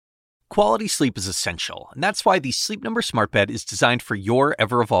Quality sleep is essential, and that's why the Sleep Number Smart Bed is designed for your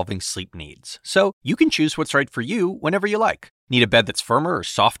ever-evolving sleep needs. So you can choose what's right for you whenever you like. Need a bed that's firmer or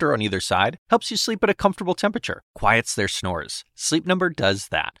softer on either side? Helps you sleep at a comfortable temperature, quiets their snores. Sleep Number does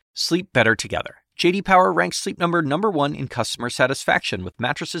that. Sleep better together. J.D. Power ranks Sleep Number #1 in customer satisfaction with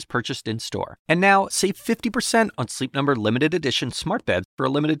mattresses purchased in-store. And now, save 50% on Sleep Number limited edition smart beds for a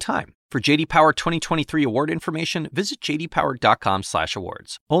limited time. For J.D. Power 2023 award information, visit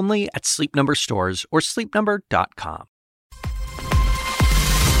jdpower.com/awards. Only at Sleep Number stores or sleepnumber.com.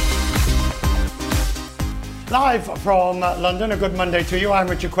 Live from London, a good Monday to you. I'm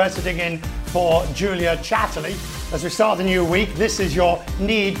Richard Quest, sitting in for Julia Chatterley. As we start the new week, this is your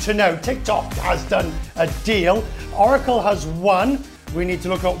need to know. TikTok has done a deal. Oracle has won. We need to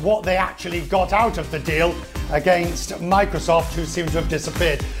look at what they actually got out of the deal against Microsoft, who seems to have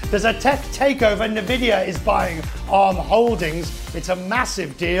disappeared. There's a tech takeover. Nvidia is buying Arm Holdings. It's a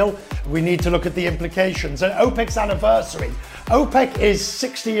massive deal. We need to look at the implications. And OPEC's anniversary. OPEC is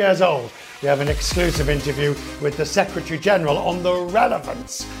 60 years old. We have an exclusive interview with the Secretary General on the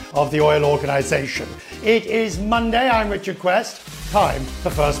relevance of the oil organisation. It is Monday. I'm Richard Quest. Time for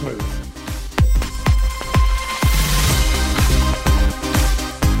First Move.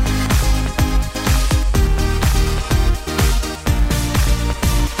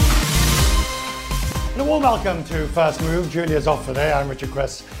 And a warm welcome to First Move. Julia's off today. I'm Richard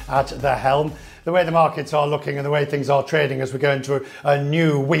Quest at the helm. The way the markets are looking and the way things are trading as we go into a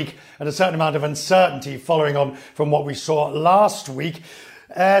new week, and a certain amount of uncertainty following on from what we saw last week.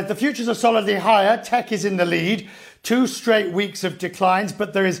 The futures are solidly higher. Tech is in the lead. 2 straight weeks of declines,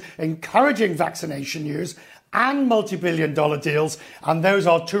 but there is encouraging vaccination news and multi-billion-dollar deals, and those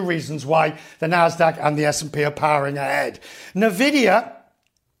are 2 reasons why the Nasdaq and the S&P are powering ahead. Nvidia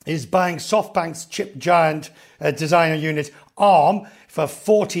is buying SoftBank's chip giant designer unit ARM for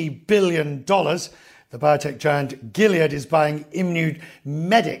 $40 billion. The biotech giant Gilead is buying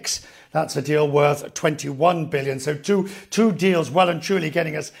Immunomedics. That's a deal worth $21 billion. So two deals well and truly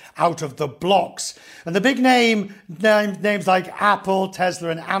getting us out of the blocks. And the big names like Apple, Tesla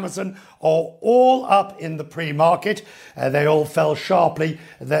and Amazon are all up in the pre-market. They all fell sharply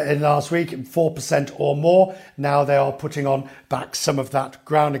in last week, 4% or more. Now they are putting on back some of that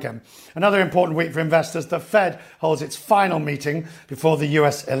ground again. Another important week for investors. The Fed holds its final meeting before the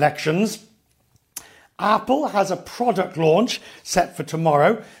US elections. Apple has a product launch set for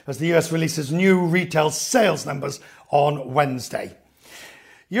tomorrow as the US releases new retail sales numbers on Wednesday.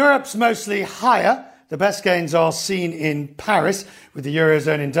 Europe's mostly higher. The best gains are seen in Paris, with the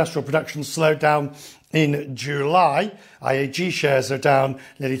Eurozone industrial production slowed down in July. IAG shares are down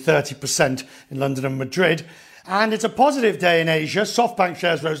nearly 30% in London and Madrid. And it's a positive day in Asia. SoftBank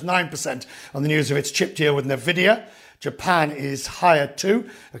shares rose 9% on the news of its chip deal with Nvidia. Japan is higher too.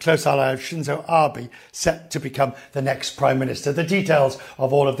 A close ally of Shinzo Abe set to become the next Prime Minister. The details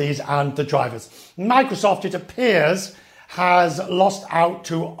of all of these and the drivers. Microsoft, it appears, has lost out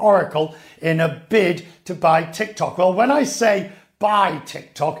to Oracle in a bid to buy TikTok. Well, when I say buy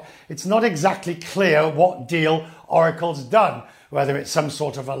TikTok, it's not exactly clear what deal Oracle's done. Whether it's some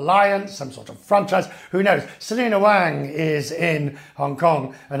sort of alliance, some sort of franchise, who knows? Selena Wang is in Hong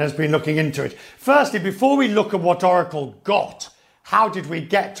Kong and has been looking into it. Firstly, before we look at what Oracle got, how did we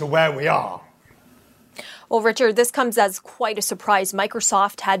get to where we are? Well, Richard, this comes as quite a surprise.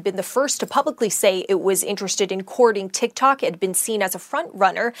 Microsoft had been the first to publicly say it was interested in courting TikTok. It had been seen as a front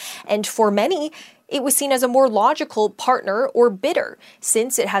runner, and for many, it was seen as a more logical partner or bidder.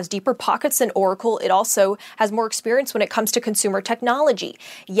 Since it has deeper pockets than Oracle, it also has more experience when it comes to consumer technology.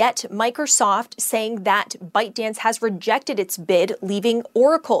 Yet Microsoft saying that ByteDance has rejected its bid, leaving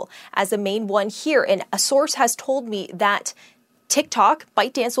Oracle as the main one here. And a source has told me that TikTok,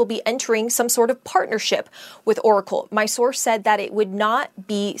 ByteDance will be entering some sort of partnership with Oracle. My source said that it would not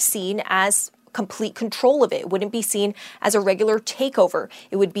be seen as complete control of it. It wouldn't be seen as a regular takeover.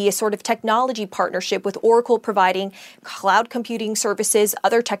 It would be a sort of technology partnership with Oracle providing cloud computing services,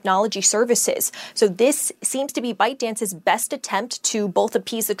 other technology services. So this seems to be ByteDance's best attempt to both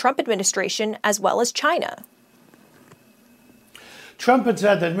appease the Trump administration as well as China. Trump had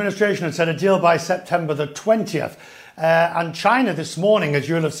said, the administration had said a deal by September the 20th. And China this morning, as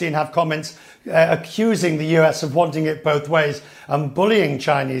you'll have seen, have comments accusing the US of wanting it both ways and bullying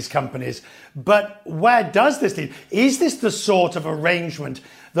Chinese companies. But where does this lead? Is this the sort of arrangement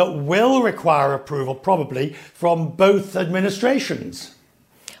that will require approval, probably, from both administrations?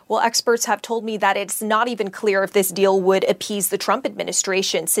 Well, experts have told me that it's not even clear if this deal would appease the Trump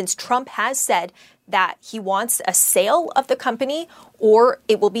administration, since Trump has said that he wants a sale of the company or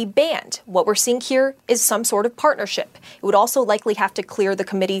it will be banned. What we're seeing here is some sort of partnership. It would also likely have to clear the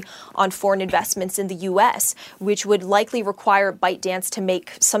Committee on Foreign Investments in the U.S., which would likely require ByteDance to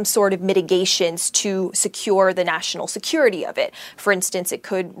make some sort of mitigations to secure the national security of it. For instance, it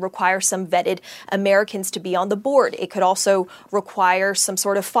could require some vetted Americans to be on the board. It could also require some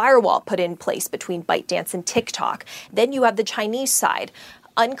sort of firewall put in place between ByteDance and TikTok. Then you have the Chinese side.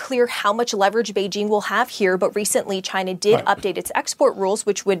 Unclear how much leverage Beijing will have here, but recently China did update its export rules,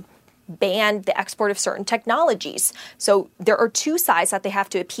 which would ban the export of certain technologies. So there are two sides that they have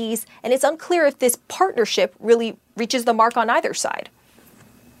to appease, and it's unclear if this partnership really reaches the mark on either side.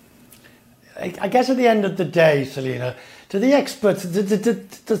 I guess at the end of the day, Selena, do the experts,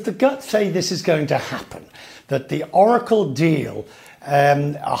 does the gut say this is going to happen? That the Oracle deal,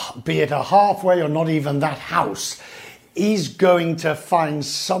 be it a halfway or not even that house, is going to find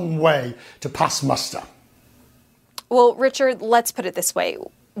some way to pass muster? Well, Richard, let's put it this way.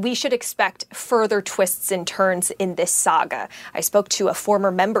 We should expect further twists and turns in this saga. I spoke to a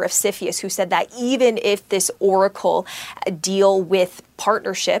former member of CFIUS who said that even if this Oracle deal with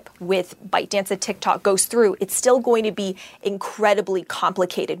partnership with ByteDance and TikTok goes through, it's still going to be incredibly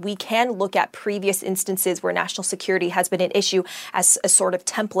complicated. We can look at previous instances where national security has been an issue as a sort of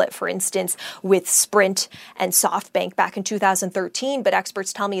template, for instance, with Sprint and SoftBank back in 2013. But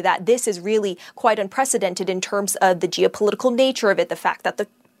experts tell me that this is really quite unprecedented in terms of the geopolitical nature of it, the fact that the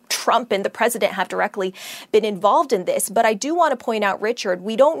Trump and the president have directly been involved in this. But I do want to point out, Richard,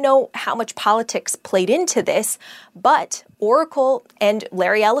 we don't know how much politics played into this, but Oracle and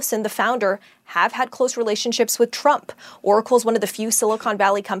Larry Ellison, the founder, have had close relationships with Trump. Oracle is one of the few Silicon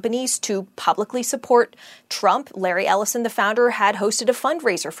Valley companies to publicly support Trump. Larry Ellison, the founder, had hosted a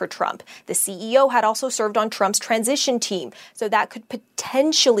fundraiser for Trump. The CEO had also served on Trump's transition team. So that could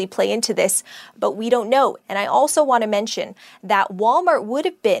potentially play into this, but we don't know. And I also want to mention that Walmart would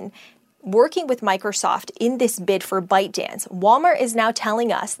have been working with Microsoft in this bid for ByteDance. Walmart is now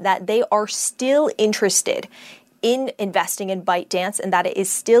telling us that they are still interested in investing in ByteDance and that it is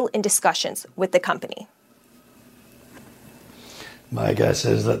still in discussions with the company. My guess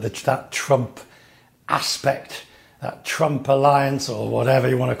is that that Trump aspect, that Trump alliance, or whatever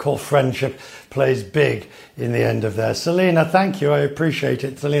you want to call friendship, plays big in the end of there. Selena, thank you. I appreciate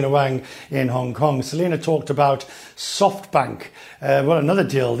it. Selena Wang in Hong Kong. Selena talked about SoftBank. Another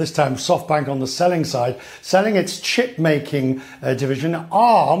deal, this time SoftBank on the selling side, selling its chip-making division,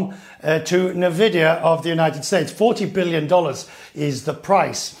 ARM, to NVIDIA of the United States. $40 billion is the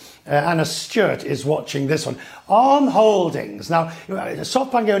price. Anna Stewart is watching this one. ARM Holdings. Now,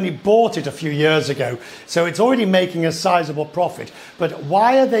 SoftBank only bought it a few years ago, so it's already making a sizable profit. But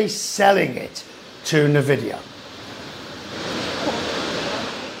why are they selling it to NVIDIA?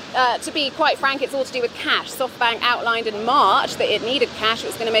 To be quite frank, it's all to do with cash. SoftBank outlined in March that it needed cash. It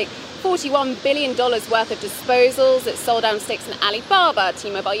was going to make $41 billion worth of disposals. It sold down stakes in Alibaba,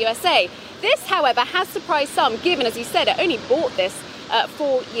 T-Mobile USA. This, however, has surprised some, given, as you said, it only bought this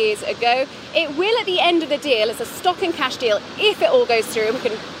 4 years ago. It will, at the end of the deal, it's a stock and cash deal, if it all goes through, we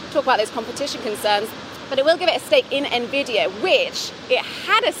can talk about those competition concerns, but it will give it a stake in NVIDIA, which it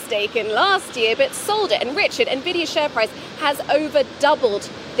had a stake in last year, but sold it. And Richard, NVIDIA's share price has over doubled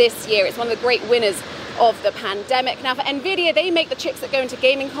this year. It's one of the great winners of the pandemic. Now, for NVIDIA, they make the chips that go into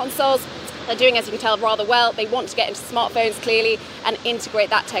gaming consoles. They're doing, as you can tell, rather well. They want to get into smartphones, clearly, and integrate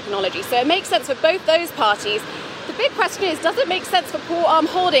that technology. So it makes sense for both those parties. The big question is, does it make sense for poor ARM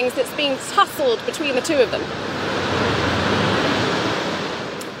Holdings that's being tussled between the two of them?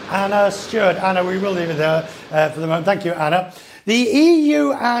 Anna Stewart. Anna, we will leave it there for the moment. Thank you, Anna. The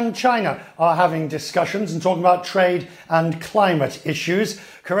EU and China are having discussions and talking about trade and climate issues.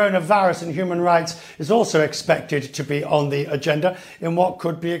 Coronavirus and human rights is also expected to be on the agenda in what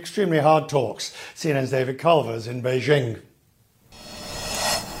could be extremely hard talks. CNN's David Culver's in Beijing.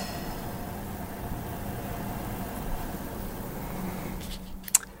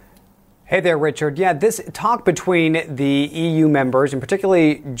 Hey there, Richard. Yeah, this talk between the EU members, and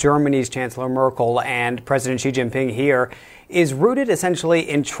particularly Germany's Chancellor Merkel and President Xi Jinping here, is rooted essentially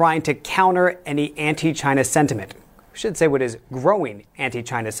in trying to counter any anti-China sentiment. I should say what is growing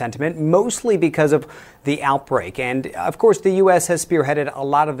anti-China sentiment, mostly because of the outbreak. And of course, the U.S. has spearheaded a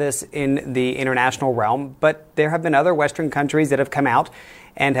lot of this in the international realm, but there have been other Western countries that have come out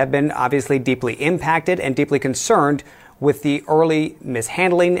and have been obviously deeply impacted and deeply concerned with the early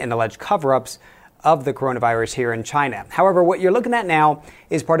mishandling and alleged cover-ups of the coronavirus here in China. However, what you're looking at now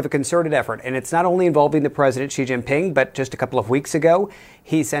is part of a concerted effort, and it's not only involving the President Xi Jinping, but just a couple of weeks ago,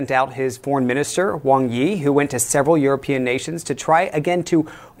 he sent out his foreign minister, Wang Yi, who went to several European nations to try again to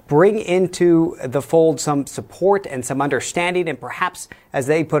bring into the fold some support and some understanding and perhaps, as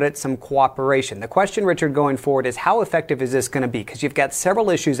they put it, some cooperation. The question, Richard, going forward is how effective is this going to be? Because you've got several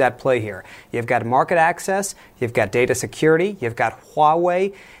issues at play here. You've got market access, you've got data security, you've got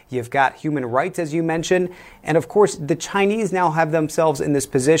Huawei, you've got human rights, as you mentioned, and of course, the Chinese now have themselves in this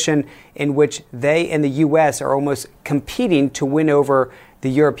position in which they and the U.S. are almost competing to win over the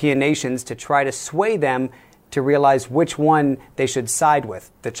European nations to try to sway them to realize which one they should side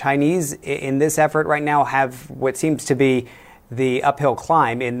with. The Chinese in this effort right now have what seems to be the uphill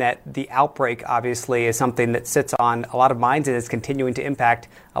climb in that the outbreak obviously is something that sits on a lot of minds and is continuing to impact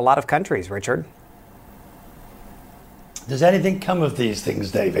a lot of countries, Richard. Does anything come of these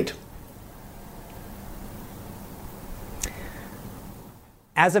things, David?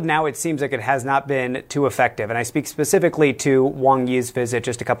 As of now, it seems like it has not been too effective, and I speak specifically to Wang Yi's visit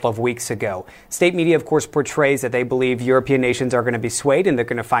just a couple of weeks ago. State media, of course, portrays that they believe European nations are going to be swayed and they're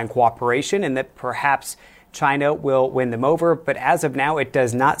going to find cooperation and that perhaps China will win them over. But as of now, it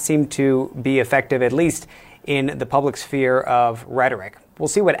does not seem to be effective, at least in the public sphere of rhetoric. We'll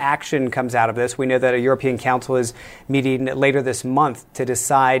see what action comes out of this. We know that a European Council is meeting later this month to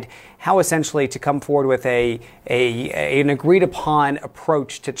decide how essentially to come forward with an agreed upon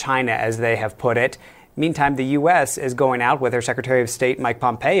approach to China, as they have put it. Meantime, the U.S. is going out with their Secretary of State, Mike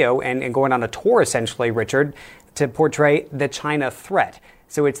Pompeo, and going on a tour, essentially, Richard, to portray the China threat.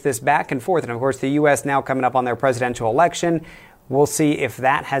 So it's this back and forth. And of course, the U.S. now coming up on their presidential election. We'll see if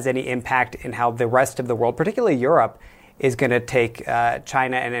that has any impact in how the rest of the world, particularly Europe, is going to take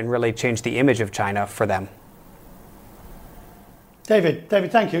China and really change the image of China for them. David,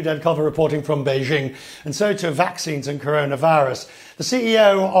 thank you. David Culver reporting from Beijing. And so to vaccines and coronavirus. The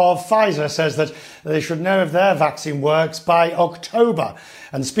CEO of Pfizer says that they should know if their vaccine works by October.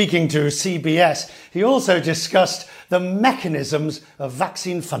 And speaking to CBS, he also discussed the mechanisms of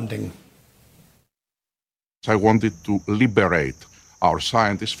vaccine funding. I wanted to liberate our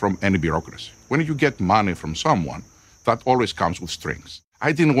scientists from any bureaucracy. When you get money from someone, that always comes with strings.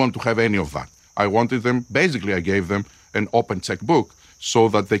 I didn't want to have any of that. I wanted them, basically I gave them an open checkbook so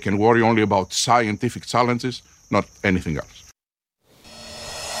that they can worry only about scientific challenges, not anything else.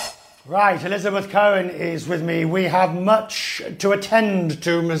 Right, Elizabeth Cohen is with me. We have much to attend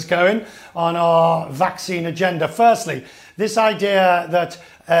to, Ms. Cohen, on our vaccine agenda. Firstly, this idea that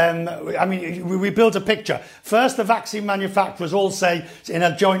we built a picture. First, the vaccine manufacturers all say in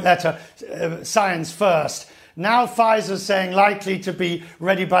a joint letter, science first. Now Pfizer's saying likely to be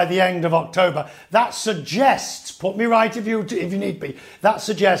ready by the end of October. That suggests, put me right if you need be, that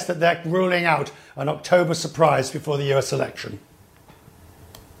suggests that they're ruling out an October surprise before the US election.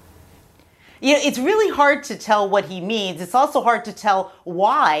 You know, it's really hard to tell what he means. It's also hard to tell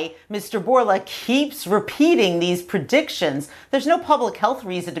why Mr. Bourla keeps repeating these predictions. There's no public health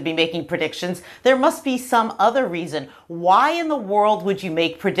reason to be making predictions. There must be some other reason. Why in the world would you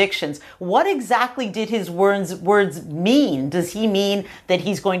make predictions? What exactly did his words mean? Does he mean that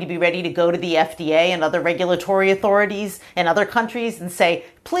he's going to be ready to go to the FDA and other regulatory authorities in other countries and say,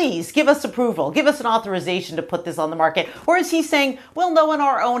 please give us approval, give us an authorization to put this on the market? Or is he saying, we'll know in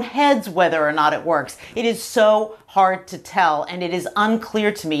our own heads whether or not it works? It is so hard to tell, and it is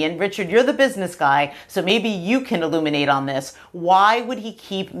unclear to me. And Richard, you're the business guy, so maybe you can illuminate on this. Why would he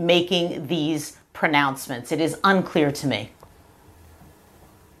keep making these pronouncements? It is unclear to me.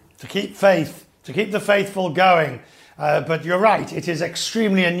 To keep the faithful going. But you're right, it is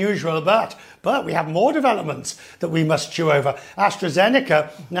extremely unusual, but we have more developments that we must chew over.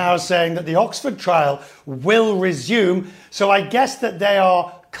 AstraZeneca now saying that the Oxford trial will resume, so I guess that they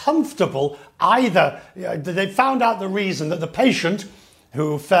are comfortable either. They found out the reason that the patient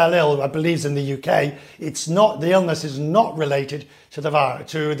who fell ill, I believe in the UK, the illness is not related to the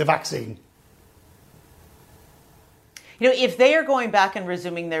vaccine. You know, if they are going back and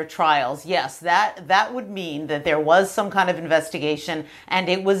resuming their trials, yes, that would mean that there was some kind of investigation and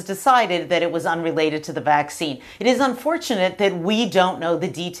it was decided that it was unrelated to the vaccine. It is unfortunate that we don't know the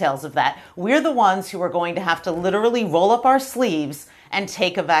details of that. We're the ones who are going to have to literally roll up our sleeves and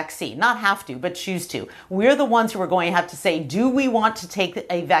take a vaccine. Not have to, but choose to. We're the ones who are going to have to say, do we want to take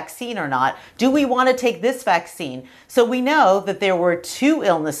a vaccine or not? Do we want to take this vaccine? So we know that there were 2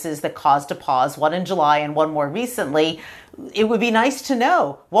 illnesses that caused a pause, one in July and one more recently. It would be nice to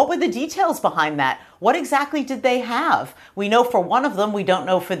know, what were the details behind that? What exactly did they have? We know for one of them, we don't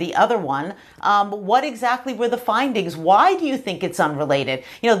know for the other one. What exactly were the findings? Why do you think it's unrelated?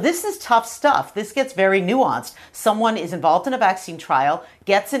 This is tough stuff. This gets very nuanced. Someone is involved in a vaccine trial,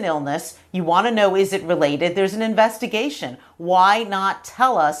 gets an illness. You want to know, is it related? There's an investigation. Why not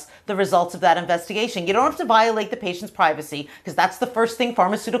tell us the results of that investigation? You don't have to violate the patient's privacy, because that's the first thing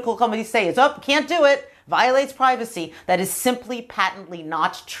pharmaceutical companies say is, can't do it. Violates privacy. That is simply patently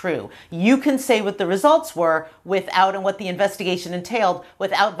not true. You can say what the results were and what the investigation entailed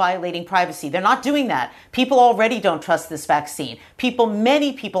without violating privacy. They're not doing that. People already don't trust this vaccine.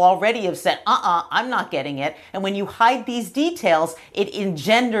 Many people already have said, I'm not getting it. And when you hide these details, it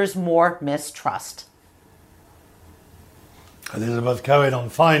engenders more mistrust. Elizabeth Cohen on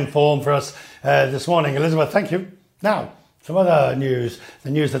fine form for us this morning. Elizabeth, thank you. Now, some other news, the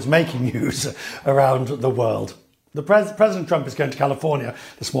news that's making news around the world. President Trump is going to California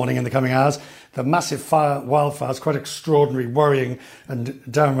this morning in the coming hours. The massive wildfires, quite extraordinary, worrying and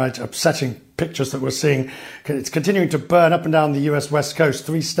downright upsetting pictures that we're seeing. It's continuing to burn up and down the US West Coast.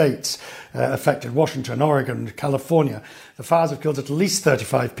 3 states affected: Washington, Oregon, California. The fires have killed at least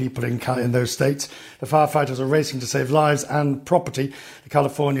 35 people in those states. The firefighters are racing to save lives and property.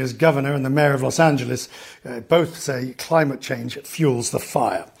 California's governor and the mayor of Los Angeles both say climate change fuels the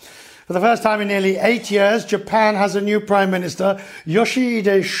fire. For the first time in nearly 8 years, Japan has a new Prime Minister.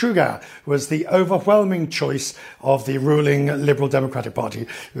 Yoshihide Suga was the overwhelming choice of the ruling Liberal Democratic Party.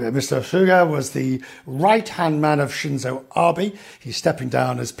 Mr. Suga was the right-hand man of Shinzo Abe. He's stepping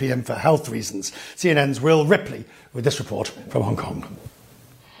down as PM for health reasons. CNN's Will Ripley with this report from Hong Kong.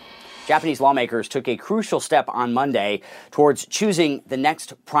 Japanese lawmakers took a crucial step on Monday towards choosing the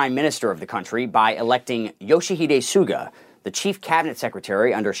next prime minister of the country by electing Yoshihide Suga, the chief cabinet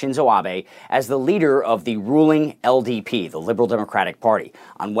secretary under Shinzo Abe, as the leader of the ruling LDP, the Liberal Democratic Party.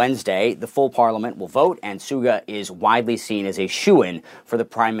 On Wednesday, the full parliament will vote, and Suga is widely seen as a shoo-in for the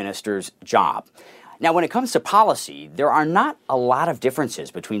prime minister's job. Now, when it comes to policy, there are not a lot of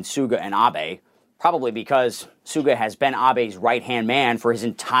differences between Suga and Abe, probably because Suga has been Abe's right-hand man for his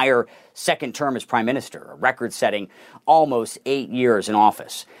entire second term as prime minister, a record-setting almost 8 years in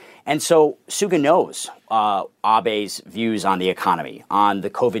office. And so Suga knows Abe's views on the economy, on the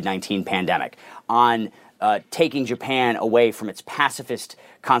Covid-19 pandemic, on taking Japan away from its pacifist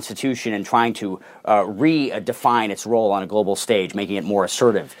constitution and trying to redefine its role on a global stage, making it more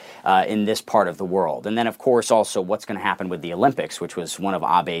assertive in this part of the world. And then, of course, also what's going to happen with the Olympics, which was one of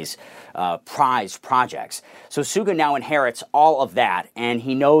Abe's prized projects. So Suga now inherits all of that, and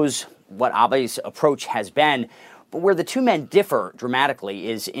he knows what Abe's approach has been. But where the two men differ dramatically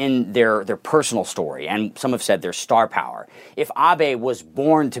is in their personal story, and some have said their star power. If Abe was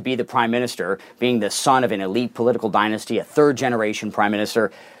born to be the prime minister, being the son of an elite political dynasty, a third-generation prime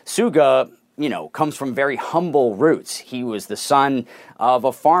minister, Suga, comes from very humble roots. He was the son of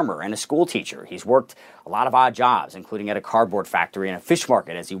a farmer and a school teacher. He's worked a lot of odd jobs, including at a cardboard factory and a fish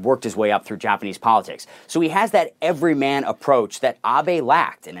market as he worked his way up through Japanese politics. So he has that everyman approach that Abe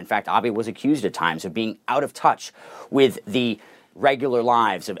lacked. And in fact, Abe was accused at times of being out of touch with the regular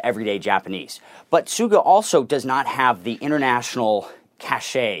lives of everyday Japanese. But Suga also does not have the international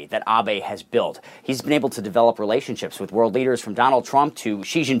cachet that Abe has built. He's been able to develop relationships with world leaders from Donald Trump to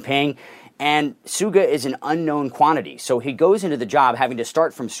Xi Jinping. And Suga is an unknown quantity, so he goes into the job having to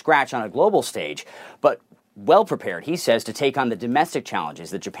start from scratch on a global stage, but well prepared, he says, to take on the domestic challenges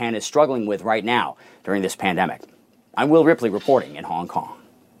that Japan is struggling with right now during this pandemic. I'm Will Ripley reporting in Hong Kong.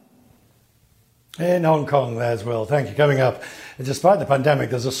 In Hong Kong, there's Will. Thank you. Coming up, despite the pandemic,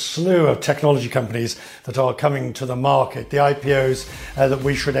 there's a slew of technology companies that are coming to the market, the IPOs that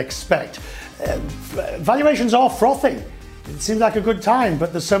we should expect. Valuations are frothy. It seems like a good time,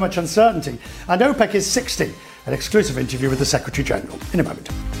 but there's so much uncertainty. And OPEC is 60. An exclusive interview with the Secretary General in a moment.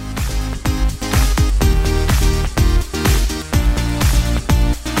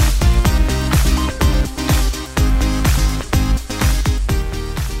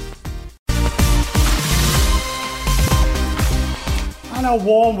 And a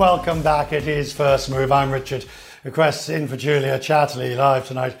warm welcome back. It is First Move. I'm Richard Cress, in for Julia Chatterley, live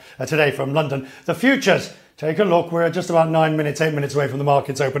today from London. The futures. Take a look. We're just about 8 minutes away from the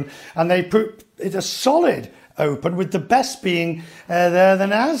markets open. And they put it a solid open, with the best being the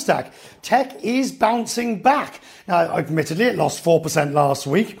Nasdaq. Tech is bouncing back. Now, admittedly, it lost 4% last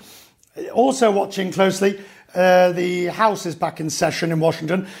week. Also watching closely, the House is back in session in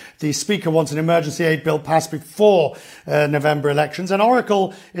Washington. The Speaker wants an emergency aid bill passed before November elections. And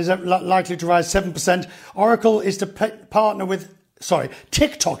Oracle is likely to rise 7%. Oracle is to partner with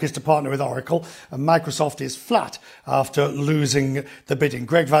TikTok is to partner with Oracle, and Microsoft is flat after losing the bidding.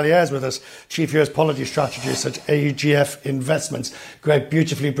 Greg Valliere is with us, Chief US Policy Strategist at AGF Investments. Greg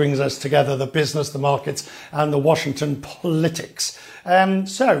beautifully brings us together the business, the markets, and the Washington politics.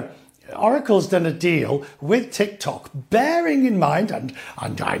 So Oracle's done a deal with TikTok, bearing in mind, and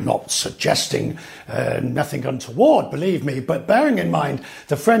I'm not suggesting nothing untoward, believe me, but bearing in mind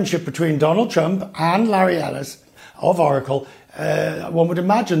the friendship between Donald Trump and Larry Ellis of Oracle, one would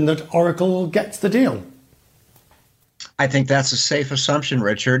imagine that Oracle gets the deal. I think that's a safe assumption,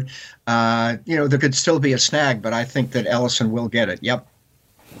 Richard. There could still be a snag, but I think that Ellison will get it. Yep.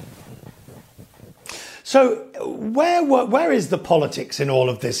 So where is the politics in all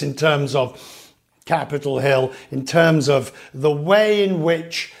of this in terms of Capitol Hill, in terms of the way in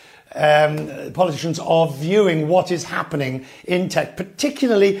which politicians are viewing what is happening in tech,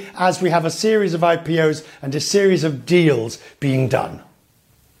 particularly as we have a series of IPOs and a series of deals being done?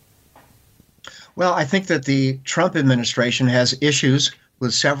 Well, I think that the Trump administration has issues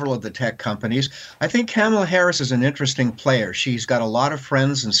with several of the tech companies. I think Kamala Harris is an interesting player. She's got a lot of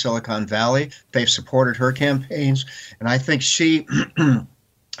friends in Silicon Valley. They've supported her campaigns, and I think she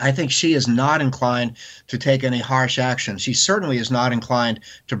is not inclined to take any harsh action. She certainly is not inclined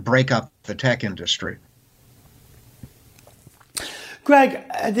to break up the tech industry. Greg,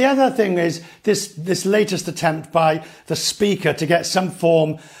 the other thing is this latest attempt by the Speaker to get some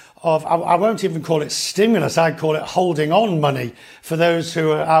form of, I won't even call it stimulus, I'd call it holding on money for those who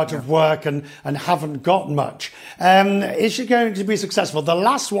are out of work and haven't got much. Is she going to be successful? The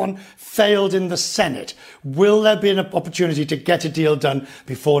last one failed in the Senate. Will there be an opportunity to get a deal done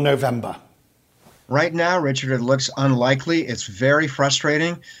before November? Right now, Richard, it looks unlikely. It's very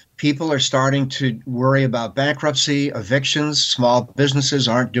frustrating. People are starting to worry about bankruptcy, evictions. Small businesses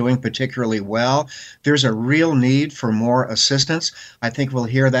aren't doing particularly well. There's a real need for more assistance. I think we'll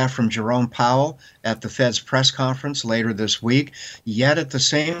hear that from Jerome Powell at the Fed's press conference later this week. Yet at the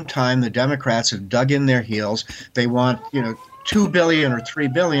same time, the Democrats have dug in their heels. They want, $2 billion or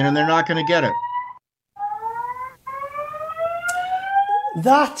 $3 billion, and they're not going to get it.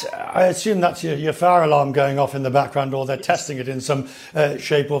 That, I assume that's your fire alarm going off in the background, or they're testing it in some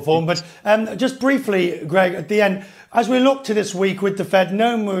shape or form. But just briefly, Greg, at the end, as we look to this week with the Fed,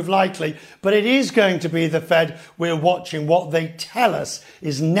 no move likely, but it is going to be the Fed. We're watching what they tell us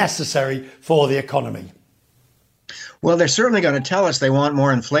is necessary for the economy. Well, they're certainly going to tell us they want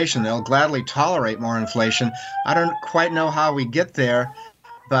more inflation. They'll gladly tolerate more inflation. I don't quite know how we get there,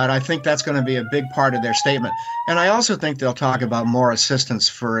 but I think that's going to be a big part of their statement. And I also think they'll talk about more assistance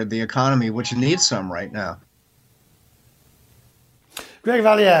for the economy, which needs some right now. Greg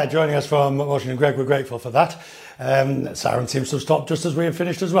Valliere joining us from Washington. Greg, we're grateful for that. Siren seems to have stopped just as we have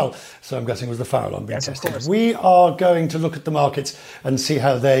finished as well. So I'm guessing it was the fire alarm being tested. We are going to look at the markets and see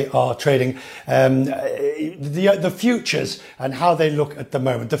how they are trading. The futures and how they look at the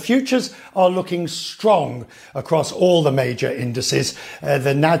moment. The futures are looking strong across all the major indices.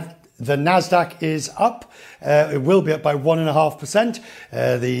 The Nasdaq is up. It will be up by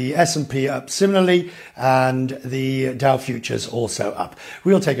 1.5%. The S&P up similarly, and the Dow futures also up.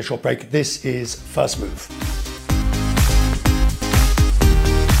 We'll take a short break. This is First Move.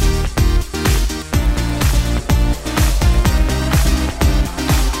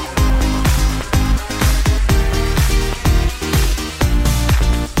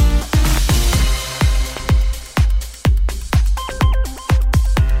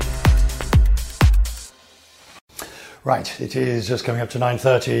 Right, it is just coming up to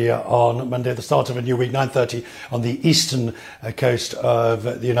 9:30 on Monday, the start of a new week, 9:30 on the eastern coast of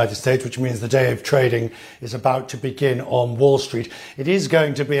the United States, which means the day of trading is about to begin on Wall Street. It is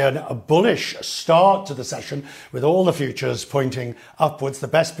going to be a bullish start to the session, with all the futures pointing upwards, the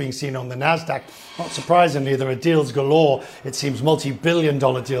best being seen on the Nasdaq. Not surprisingly, there are deals galore. It seems multi-billion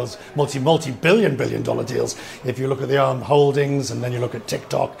dollar deals, multi-billion dollar deals. If you look at the ARM Holdings and then you look at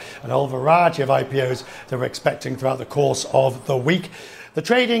TikTok and a whole variety of IPOs that we're expecting throughout the course of the week. The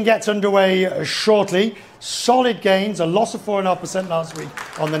trading gets underway shortly. Solid gains, a loss of 4.5% last week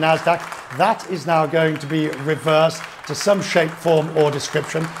on the Nasdaq. That is now going to be reversed to some shape, form or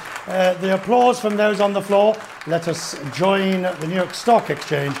description. The applause from those on the floor. Let us join the New York Stock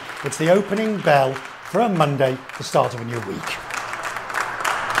Exchange. It's the opening bell for a Monday, the start of a new week.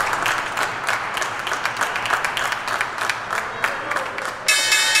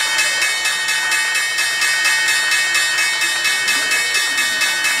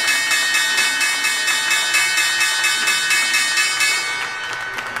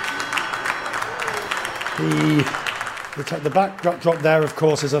 The backdrop there, of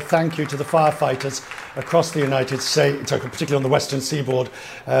course, is a thank you to the firefighters across the United States, particularly on the western seaboard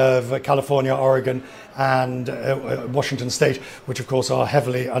of California, Oregon, and Washington State, which, of course, are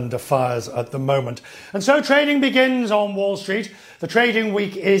heavily under fires at the moment. And so trading begins on Wall Street. The trading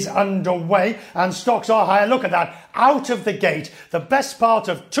week is underway and stocks are higher. Look at that. Out of the gate, the best part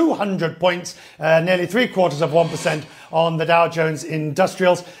of 200 points, nearly 0.75% on the Dow Jones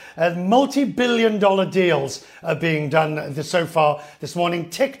Industrials. Multi-billion-dollar deals are being done so far this morning.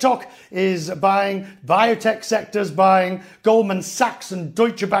 TikTok is buying, biotech sector's buying. Goldman Sachs and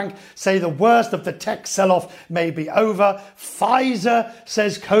Deutsche Bank say the worst of the tech sell-off may be over. Pfizer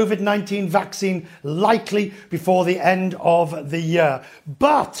says Covid19 vaccine likely before the end of the year.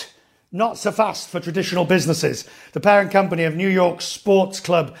 But not so fast for traditional businesses. The parent company of New York Sports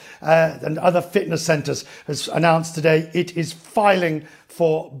Club and other fitness centres has announced today it is filing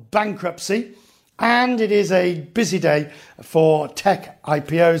for bankruptcy. And it is a busy day for tech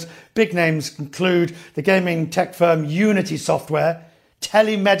IPOs. Big names include the gaming tech firm Unity Software,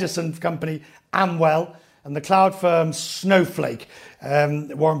 telemedicine company Amwell, and the cloud firm Snowflake.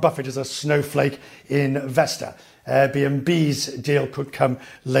 Warren Buffett is a Snowflake investor. Airbnb's deal could come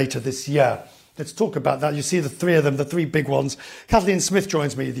later this year. Let's talk about that. You see the three of them, the three big ones. Kathleen Smith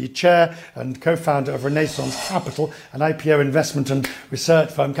joins me, the chair and co-founder of Renaissance Capital, an IPO investment and research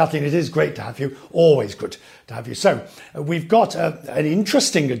firm. Kathleen, it is great to have you. Always good to have you. So we've got an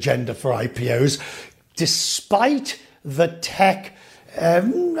interesting agenda for IPOs. Despite the tech,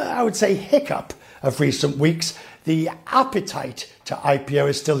 I would say, hiccup of recent weeks, the appetite to IPO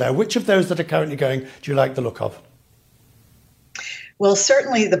is still there. Which of those that are currently going do you like the look of? Well,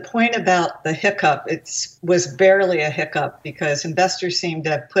 certainly the point about the hiccup, it was barely a hiccup because investors seem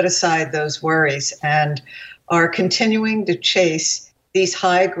to have put aside those worries and are continuing to chase these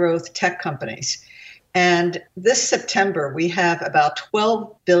high growth tech companies. And this September, we have about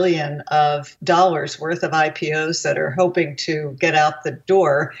 $12 billion worth of IPOs that are hoping to get out the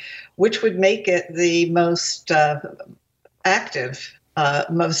door, which would make it the most active,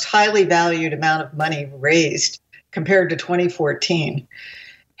 most highly valued amount of money raised compared to 2014.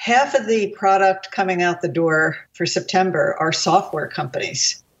 Half of the product coming out the door for September are software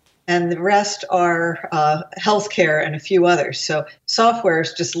companies, and the rest are healthcare and a few others. So software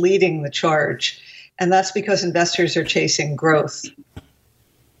is just leading the charge, and that's because investors are chasing growth.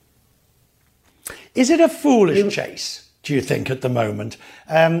 Is it a foolish chase, do you think, at the moment?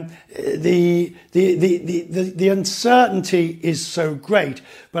 The uncertainty is so great,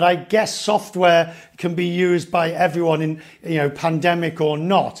 but I guess software can be used by everyone in, pandemic or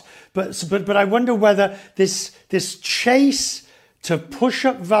not. But I wonder whether this chase to push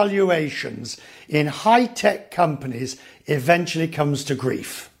up valuations in high-tech companies eventually comes to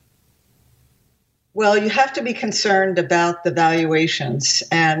grief. Well, you have to be concerned about the valuations,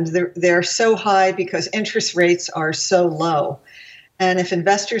 and they're so high because interest rates are so low. And if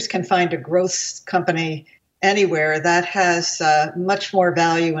investors can find a growth company anywhere, that has much more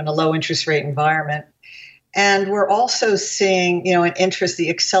value in a low interest rate environment. And we're also seeing, an interest, the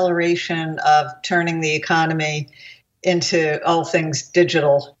acceleration of turning the economy into all things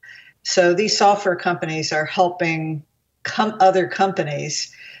digital. So these software companies are helping other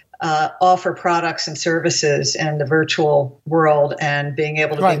companies offer products and services in the virtual world and being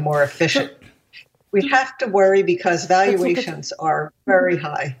able to be more efficient. We have to worry because valuations are very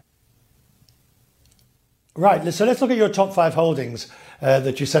high. Right. So let's look at your top 5 holdings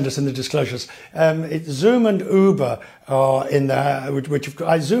that you sent us in the disclosures. Zoom and Uber are in there, which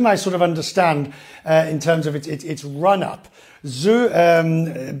Zoom I sort of understand in terms of its run up. Zoom,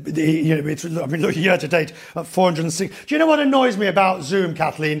 looking year to date at 406. Do you know what annoys me about Zoom,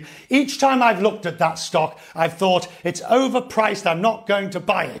 Kathleen? Each time I've looked at that stock, I've thought it's overpriced. I'm not going to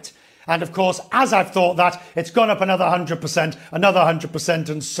buy it. And of course, as I've thought that, it's gone up another 100%,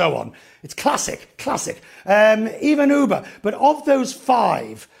 and so on. It's classic. Even Uber. But of those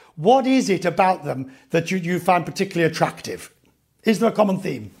 5, what is it about them that you find particularly attractive? Is there a common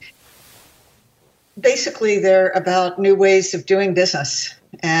theme? Basically, they're about new ways of doing business.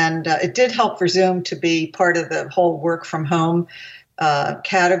 And it did help for Zoom to be part of the whole work from home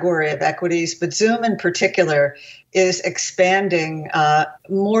category of equities. But Zoom in particular is expanding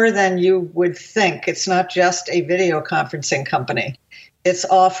more than you would think. It's not just a video conferencing company. It's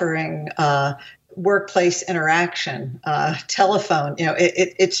offering workplace interaction, telephone.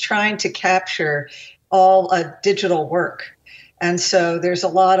 It's trying to capture all digital work. And so there's a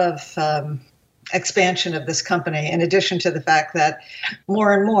lot of expansion of this company, in addition to the fact that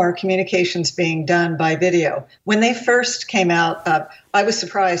more and more communications being done by video. When they first came out, I was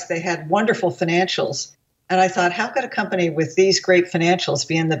surprised. They had wonderful financials, And I thought, how could a company with these great financials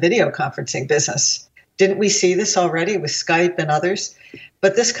be in the video conferencing business? Didn't we see this already with Skype and others?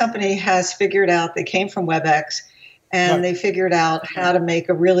 But this company has figured out, they came from WebEx, and they figured out how to make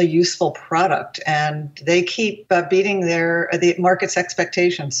a really useful product. And they keep beating the market's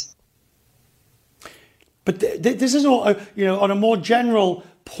expectations. But this is all, on a more general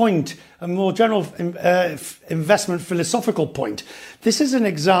point, a more general investment philosophical point. This is an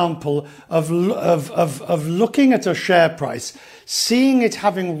example of looking at a share price, seeing it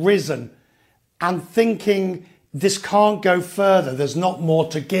having risen, and thinking this can't go further. There's not more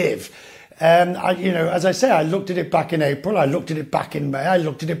to give. As I say, I looked at it back in April, I looked at it back in May, I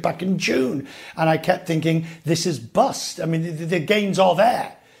looked at it back in June, and I kept thinking this is bust. I mean, the gains are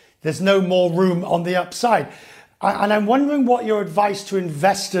there. There's no more room on the upside. And I'm wondering what your advice to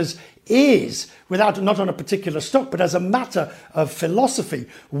investors is, not on a particular stock, but as a matter of philosophy.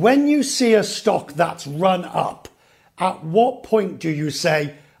 When you see a stock that's run up, at what point do you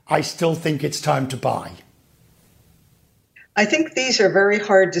say, I still think it's time to buy? I think these are very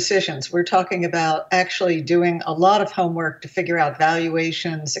hard decisions. We're talking about actually doing a lot of homework to figure out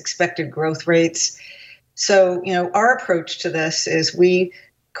valuations, expected growth rates. So, our approach to this is we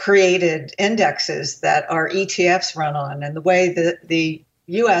created indexes that our ETFs run on. And the way that the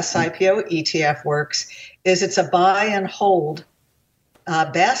US IPO ETF works is it's a buy and hold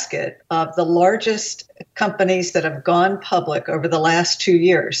basket of the largest companies that have gone public over the last 2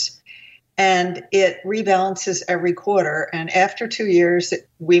 years. And it rebalances every quarter. And after 2 years,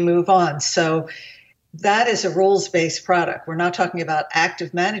 we move on. So that is a rules-based product. We're not talking about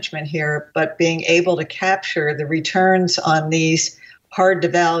active management here, but being able to capture the returns on these hard to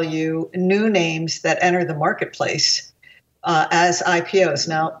value new names that enter the marketplace as IPOs.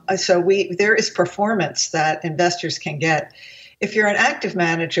 Now, there is performance that investors can get. If you're an active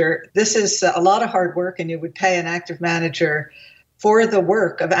manager, this is a lot of hard work, and you would pay an active manager for the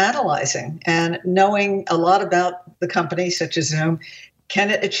work of analyzing and knowing a lot about the company, such as Zoom. Can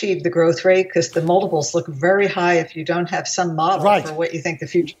it achieve the growth rate? Because the multiples look very high if you don't have some model for what you think the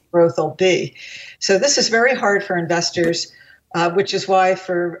future growth will be. So this is very hard for investors. Which is why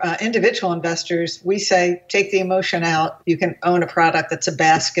for individual investors, we say take the emotion out. You can own a product that's a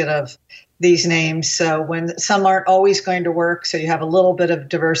basket of these names. So when some aren't always going to work, so you have a little bit of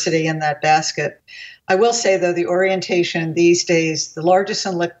diversity in that basket. I will say, though, the orientation these days, the largest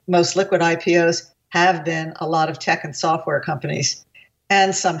and most liquid IPOs have been a lot of tech and software companies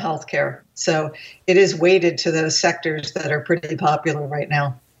and some healthcare. So it is weighted to those sectors that are pretty popular right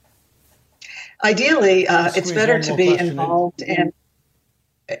now. Ideally, it's better to be involved in.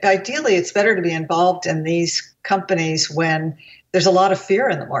 Ideally, it's better to be involved in these companies when there's a lot of fear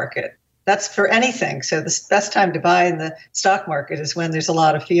in the market. That's for anything. So the best time to buy in the stock market is when there's a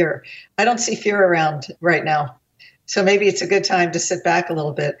lot of fear. I don't see fear around right now. So maybe it's a good time to sit back a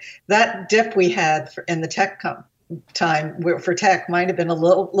little bit. That dip we had in the tech time for tech might have been a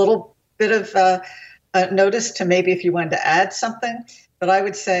little bit of a notice to maybe if you wanted to add something. But I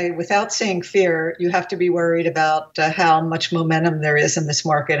would say without seeing fear, you have to be worried about how much momentum there is in this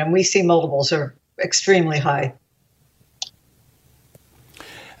market. And we see multiples are extremely high.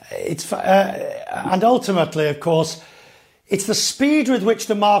 And ultimately, of course, it's the speed with which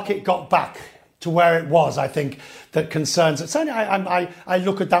the market got back to where it was, I think, that concerns us. Certainly, I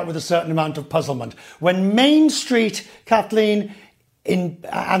look at that with a certain amount of puzzlement. When Main Street, Kathleen,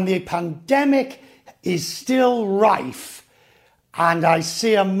 and the pandemic is still rife, and I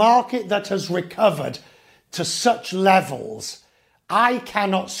see a market that has recovered to such levels, I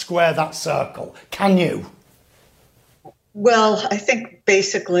cannot square that circle. Can you? Well, I think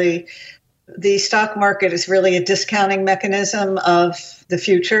basically the stock market is really a discounting mechanism of the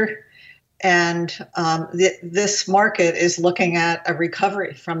future. And this market is looking at a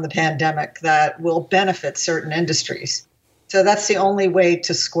recovery from the pandemic that will benefit certain industries. So that's the only way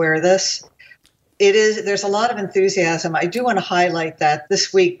to square this. There's a lot of enthusiasm. I do want to highlight that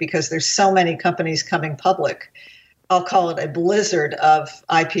this week because there's so many companies coming public. I'll call it a blizzard of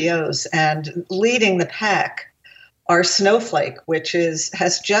IPOs, and leading the pack are Snowflake, which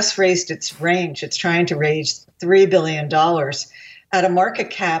has just raised its range. It's trying to raise $3 billion at a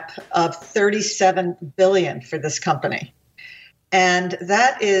market cap of $37 billion for this company. And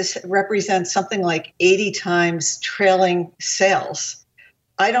that represents something like 80 times trailing sales.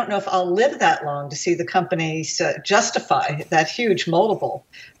 I don't know if I'll live that long to see the companies justify that huge multiple,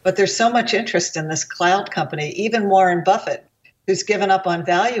 but there's so much interest in this cloud company. Even Warren Buffett, who's given up on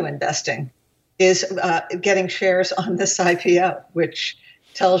value investing, is getting shares on this IPO, which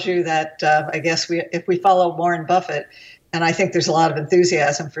tells you that I guess if we follow Warren Buffett, and I think there's a lot of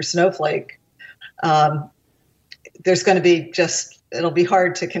enthusiasm for Snowflake, there's going to be it'll be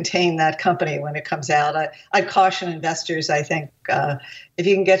hard to contain that company when it comes out. I'd caution investors. I think if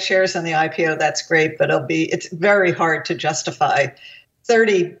you can get shares on the IPO, that's great, but it's very hard to justify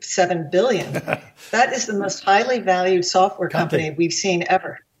 $37 billion. That is the most highly valued software company we've seen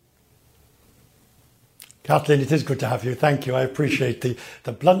ever. Kathleen, it is good to have you. Thank you. I appreciate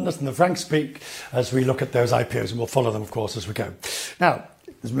the bluntness and the frank speak as we look at those IPOs, and we'll follow them, of course, as we go. Now,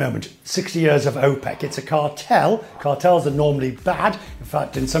 this moment, 60 years of OPEC. It's a cartel. Cartels are normally bad. In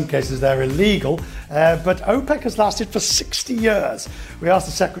fact, in some cases, they're illegal. But OPEC has lasted for 60 years. We asked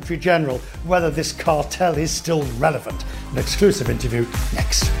the Secretary General whether this cartel is still relevant. An exclusive interview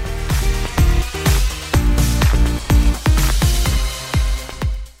next.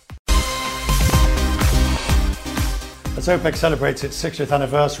 As OPEC celebrates its 60th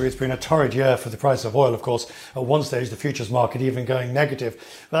anniversary, it's been a torrid year for the price of oil, of course. At one stage, the futures market even going negative.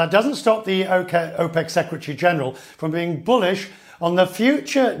 But that doesn't stop the OPEC Secretary General from being bullish on the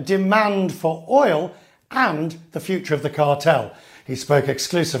future demand for oil and the future of the cartel. He spoke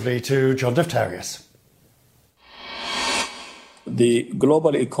exclusively to John Defterius. The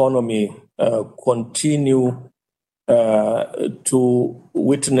global economy continue to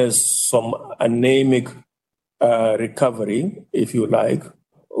witness some anemic recovery, if you like.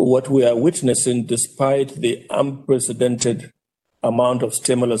 What we are witnessing, despite the unprecedented amount of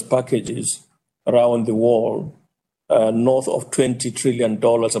stimulus packages around the world, north of $20 trillion,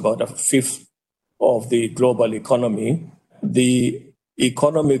 about a fifth of the global economy, the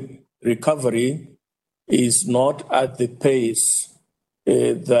economic recovery is not at the pace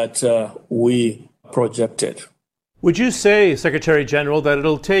that we projected. Would you say, Secretary General, that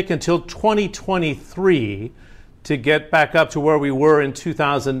it'll take until 2023 to get back up to where we were in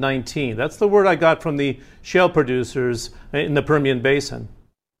 2019? That's the word I got from the shale producers in the Permian Basin.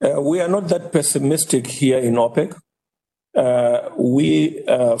 We are not that pessimistic here in OPEC. We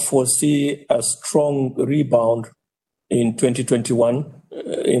foresee a strong rebound in 2021,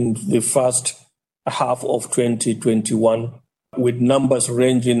 in the first half of 2021, with numbers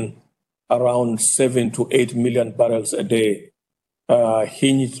ranging around 7 to 8 million barrels a day,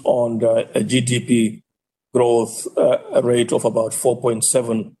 hinged on a GDP growth rate of about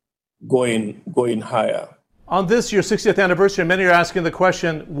 4.7 going higher. On this, your 60th anniversary, many are asking the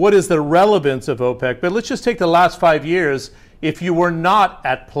question, what is the relevance of OPEC? But let's just take the last 5 years. If you were not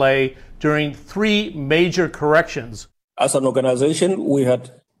at play during 3 major corrections. As an organization, we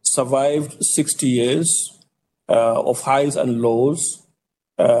had survived 60 years of highs and lows.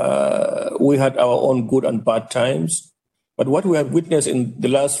 We had our own good and bad times. But what we have witnessed in the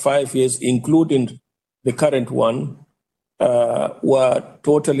last 5 years, including the current one, were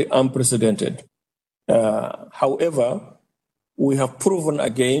totally unprecedented. However, we have proven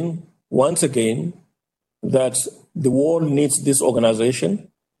once again, that the world needs this organization.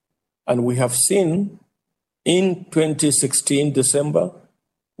 And we have seen in 2016, December,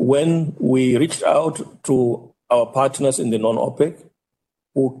 when we reached out to our partners in the non-OPEC,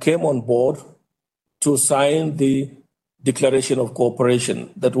 who came on board to sign the Declaration of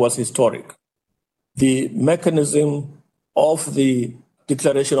Cooperation that was historic. The mechanism of the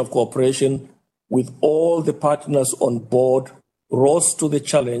Declaration of Cooperation with all the partners on board rose to the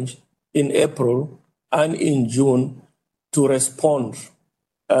challenge in April and in June to respond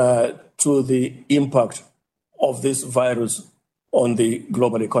to the impact of this virus on the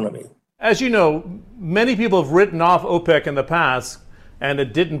global economy. As you know, many people have written off OPEC in the past, and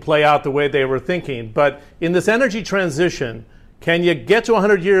it didn't play out the way they were thinking. But in this energy transition, can you get to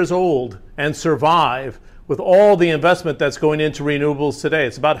 100 years old and survive with all the investment that's going into renewables today?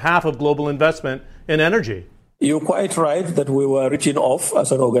 It's about half of global investment in energy. You're quite right that we were written off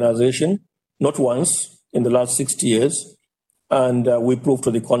as an organization, not once in the last 60 years, and we proved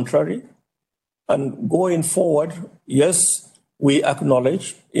to the contrary. And going forward, yes, we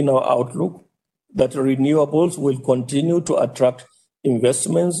acknowledge in our outlook that renewables will continue to attract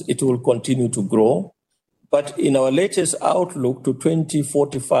investments, it will continue to grow. But in our latest outlook to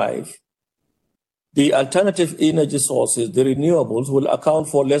 2045, the alternative energy sources, the renewables, will account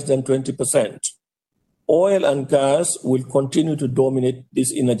for less than 20%. Oil and gas will continue to dominate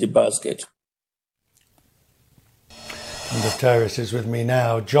this energy basket. And Defterius is with me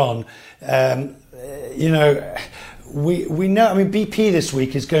now. John, we know, BP this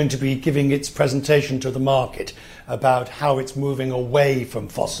week is going to be giving its presentation to the market about how it's moving away from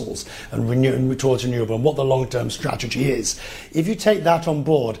fossils and towards renewable and what the long-term strategy is. If you take that on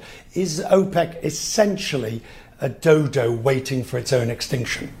board, is OPEC essentially a dodo waiting for its own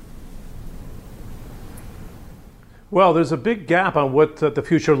extinction? Well, there's a big gap on what the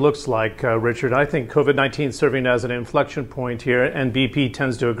future looks like, Richard. I think COVID-19 serving as an inflection point here, and BP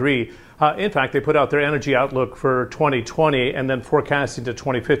tends to agree. In fact, they put out their energy outlook for 2020 and then forecasting to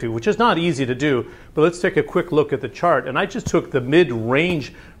 2050, which is not easy to do. But let's take a quick look at the chart. And I just took the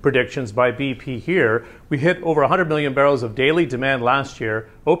mid-range predictions by BP here. We hit over 100 million barrels of daily demand last year.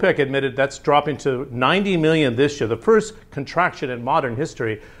 OPEC admitted that's dropping to 90 million this year, the first contraction in modern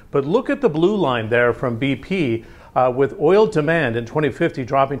history. But look at the blue line there from BP. With oil demand in 2050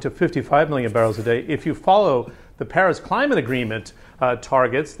 dropping to 55 million barrels a day. If you follow the Paris Climate Agreement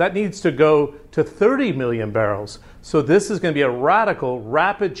targets, that needs to go to 30 million barrels. So this is going to be a radical,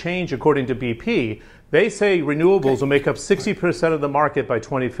 rapid change according to BP. They say renewables will make up 60% of the market by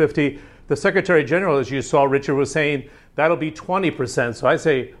 2050. The Secretary General, as you saw, Richard, was saying that'll be 20%. So I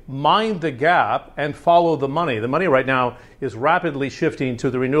say mind the gap and follow the money. The money right now is rapidly shifting to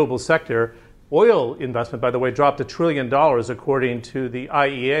the renewable sector. Oil investment, by the way, dropped $1 trillion according to the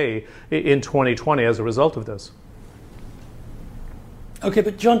IEA in 2020 as a result of this. Okay,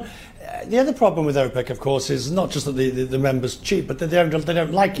 but John, the other problem with OPEC, of course, is not just that the members cheat, but that they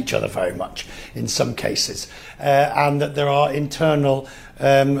don't like each other very much in some cases, and that there are internal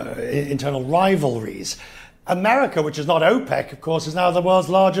rivalries. America, which is not OPEC, of course, is now the world's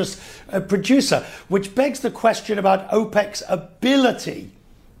largest producer, which begs the question about OPEC's ability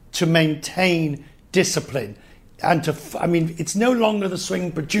to maintain discipline and it's no longer the swing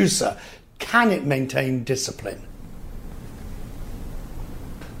producer. Can it maintain discipline?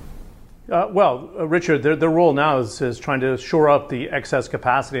 Richard, their role now is trying to shore up the excess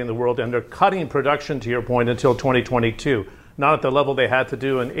capacity in the world, and they're cutting production, to your point, until 2022. Not at the level they had to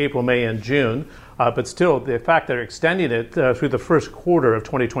do in April, May, and June, but still, the fact they're extending it through the first quarter of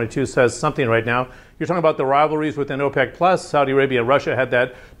 2022 says something right now. You're talking about the rivalries within OPEC Plus. Saudi Arabia and Russia had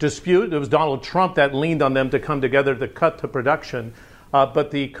that dispute. It was Donald Trump that leaned on them to come together to cut to production. But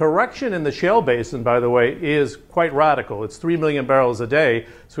the correction in the shale basin, by the way, is quite radical. It's 3 million barrels a day.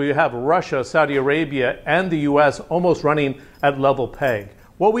 So you have Russia, Saudi Arabia, and the U.S. almost running at level peg.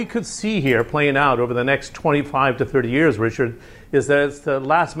 What we could see here playing out over the next 25 to 30 years, Richard, is that it's the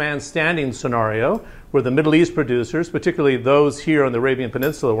last man standing scenario where the Middle East producers, particularly those here on the Arabian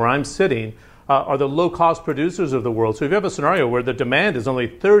Peninsula where I'm sitting, are the low-cost producers of the world. So if you have a scenario where the demand is only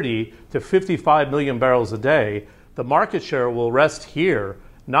 30 to 55 million barrels a day, the market share will rest here,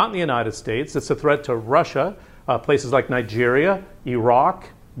 not in the United States. It's a threat to Russia, places like Nigeria, Iraq,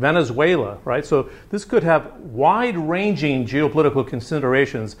 Venezuela, right? So this could have wide-ranging geopolitical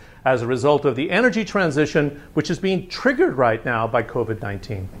considerations as a result of the energy transition, which is being triggered right now by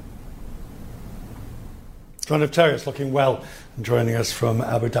COVID-19. John Defterios looking well and joining us from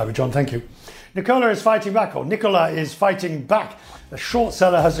Abu Dhabi. John, thank you. Nicola is fighting back. A short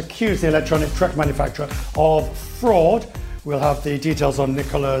seller has accused the electronic truck manufacturer of fraud. We'll have the details on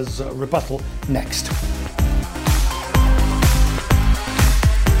Nicola's rebuttal next.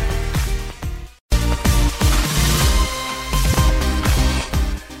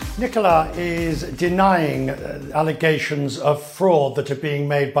 Nicola is denying allegations of fraud that are being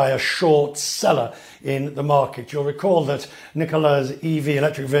made by a short seller in the market. You'll recall that Nicola's EV,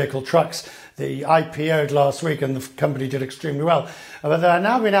 electric vehicle trucks, the IPO'd last week and the company did extremely well. But there have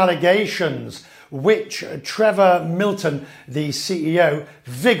now been allegations which Trevor Milton, the CEO,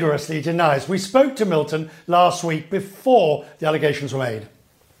 vigorously denies. We spoke to Milton last week before the allegations were made.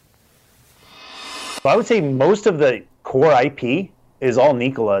 Well, I would say most of the core IP is all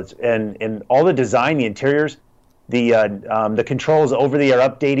Nicola's, and all the design, the interiors, the controls, over-the-air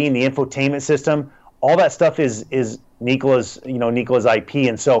updating, the infotainment system, all that stuff is Nicola's, Nicola's IP,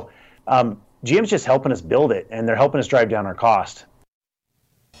 and so GM's just helping us build it, and they're helping us drive down our cost.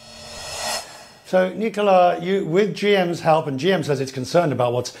 So, Nicola, with GM's help, and GM says it's concerned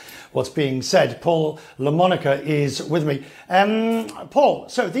about what's being said. Paul LaMonica is with me. Paul,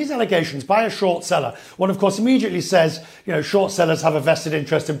 so these allegations by a short seller, one of course immediately says, short sellers have a vested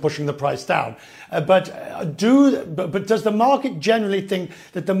interest in pushing the price down. But does the market generally think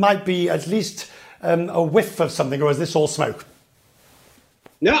that there might be at least a whiff of something, or is this all smoke?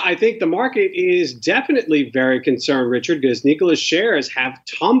 No, I think the market is definitely very concerned, Richard, because Nicola's shares have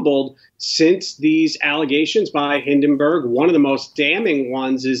tumbled since these allegations by Hindenburg. One of the most damning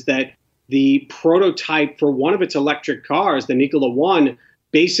ones is that the prototype for one of its electric cars, the Nikola One,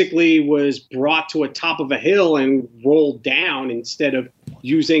 basically was brought to a top of a hill and rolled down instead of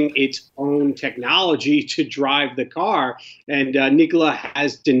using its own technology to drive the car. And Nikola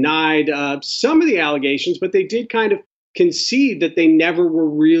has denied some of the allegations, but they did kind of concede that they never were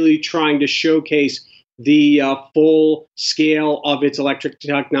really trying to showcase the full scale of its electric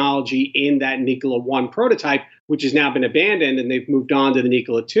technology in that Nikola 1 prototype, which has now been abandoned, and they've moved on to the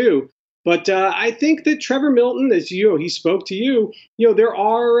Nikola 2. But I think that Trevor Milton, as he spoke to you, there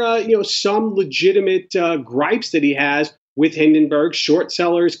are some legitimate gripes that he has with Hindenburg. Short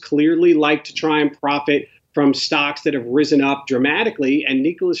sellers clearly like to try and profit from stocks that have risen up dramatically, and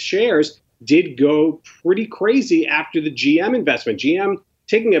Nikola's shares did go pretty crazy after the GM investment. GM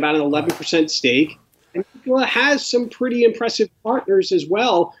taking about an 11% stake, and Nikola has some pretty impressive partners as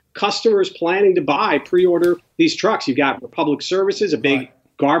well. Customers planning to buy, pre-order these trucks. You've got Republic Services, a big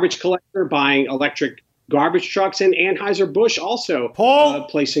garbage collector, buying electric garbage trucks, and Anheuser-Busch also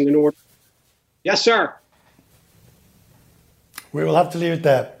placing an order. Yes, sir. We will have to leave it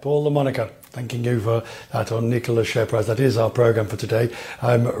there. Paul LaMonica, thanking you for that on Nikola's share price. That is our programme for today.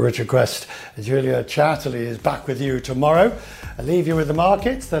 I'm Richard Quest. Julia Chatterley is back with you tomorrow. I leave you with the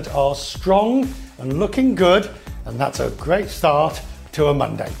markets that are strong and looking good, and that's a great start to a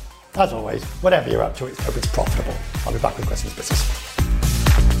Monday. As always, whatever you're up to, hope it's profitable. I'll be back with Christmas Business.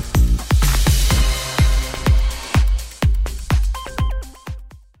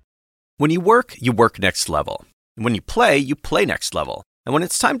 When you work next level. And when you play next level. And when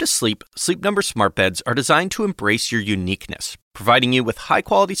it's time to sleep, Sleep Number smart beds are designed to embrace your uniqueness, providing you with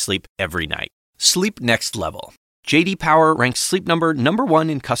high-quality sleep every night. Sleep next level. J.D. Power ranks Sleep Number #1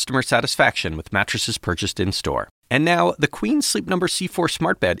 in customer satisfaction with mattresses purchased in-store. And now, the Queen Sleep Number C4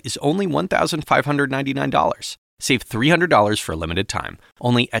 smart bed is only $1,599. Save $300 for a limited time,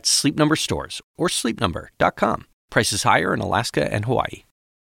 only at Sleep Number stores or sleepnumber.com. Prices higher in Alaska and Hawaii.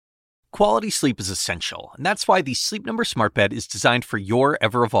 Quality sleep is essential, and that's why the Sleep Number smart bed is designed for your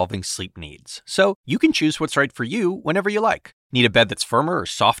ever-evolving sleep needs. So you can choose what's right for you whenever you like. Need a bed that's firmer or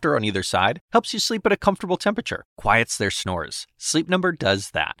softer on either side? Helps you sleep at a comfortable temperature. Quiets their snores. Sleep Number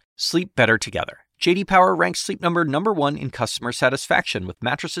does that. Sleep better together. J.D. Power ranks Sleep Number #1 in customer satisfaction with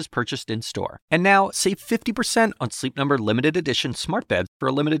mattresses purchased in-store. And now, save 50% on Sleep Number limited edition smart beds for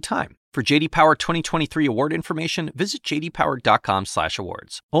a limited time. For J.D. Power 2023 award information, visit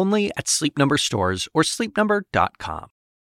jdpower.com/awards. Only at Sleep Number stores or sleepnumber.com.